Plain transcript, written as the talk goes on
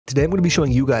Today I'm going to be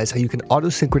showing you guys how you can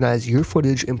auto-synchronize your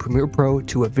footage in Premiere Pro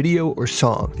to a video or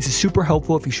song. This is super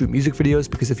helpful if you shoot music videos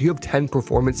because if you have 10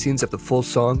 performance scenes of the full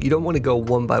song, you don't want to go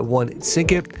one by one and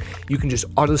sync it. You can just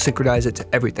auto-synchronize it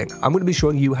to everything. I'm going to be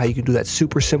showing you how you can do that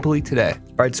super simply today.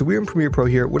 Alright, so we're in Premiere Pro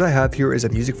here. What I have here is a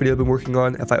music video I've been working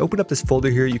on. If I open up this folder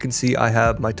here, you can see I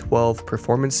have my 12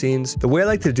 performance scenes. The way I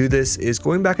like to do this is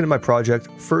going back into my project.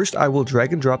 First, I will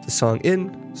drag and drop the song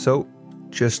in. So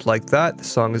just like that, the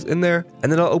song is in there,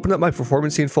 and then I'll open up my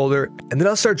performance scene folder, and then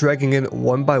I'll start dragging in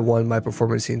one by one my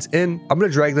performance scenes in. I'm going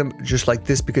to drag them just like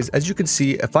this because as you can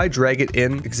see, if I drag it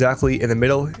in exactly in the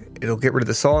middle, it'll get rid of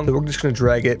the song. So we're just going to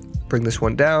drag it, bring this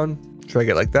one down, drag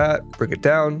it like that, bring it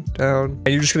down, and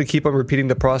you're just going to keep on repeating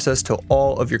the process till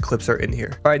all of your clips are in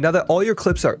here. All right, now that all your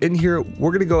clips are in here,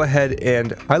 we're going to go ahead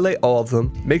and highlight all of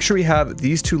them. Make sure we have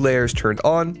these two layers turned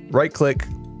on, right click,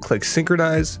 click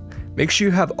synchronize. Make sure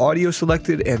you have audio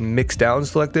selected and mix down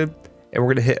selected, and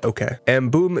we're going to hit OK.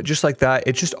 And boom, just like that,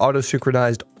 it just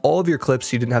auto-synchronized all of your clips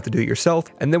so you didn't have to do it yourself.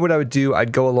 And then what I would do,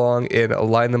 I'd go along and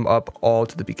align them up all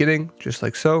to the beginning, just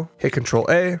like so. Hit Control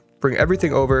A, bring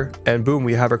everything over, and boom,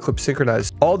 we have our clips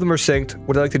synchronized. All of them are synced.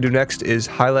 What I like to do next is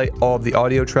highlight all of the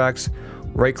audio tracks,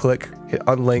 right click, hit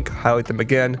unlink, highlight them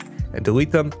again, and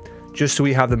delete them, just so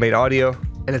we have the main audio.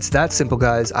 And it's that simple,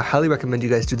 guys. I highly recommend you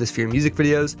guys do this for your music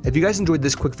videos. If you guys enjoyed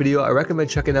this quick video, I recommend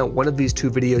checking out one of these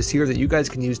two videos here that you guys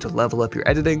can use to level up your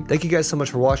editing. Thank you guys so much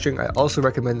for watching. I also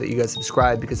recommend that you guys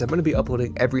subscribe because I'm going to be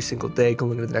uploading every single day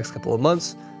going into the next couple of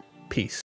months. Peace.